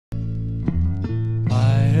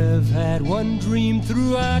have had one dream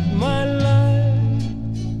throughout my life,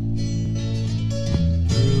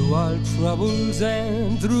 through all troubles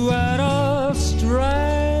and throughout all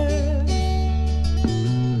strife.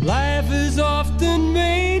 Life has often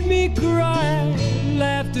made me cry,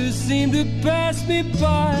 laughter seemed to pass me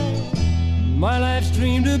by. My life's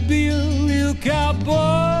dream to be a real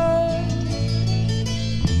cowboy.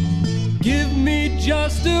 Give me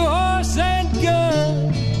just a horse and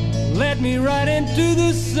gun, let me ride into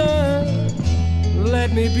the sun,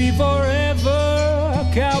 let me be forever a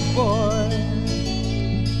cowboy.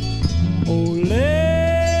 Oh, love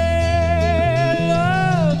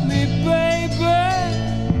me, baby.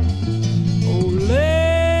 Oh,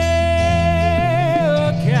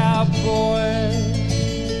 a cowboy.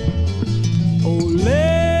 Oh,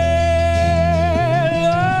 love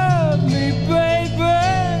me, baby.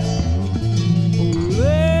 Oh,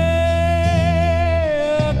 a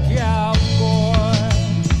cowboy.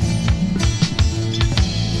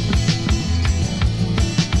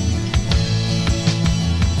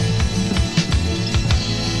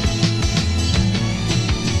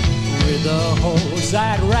 With a horse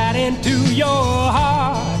I'd ride into your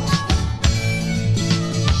heart,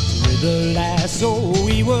 with a lasso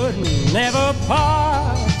we would never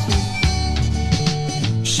part,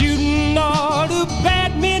 shooting all the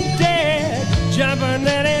bad men dead, jumping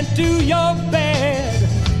in into your bed.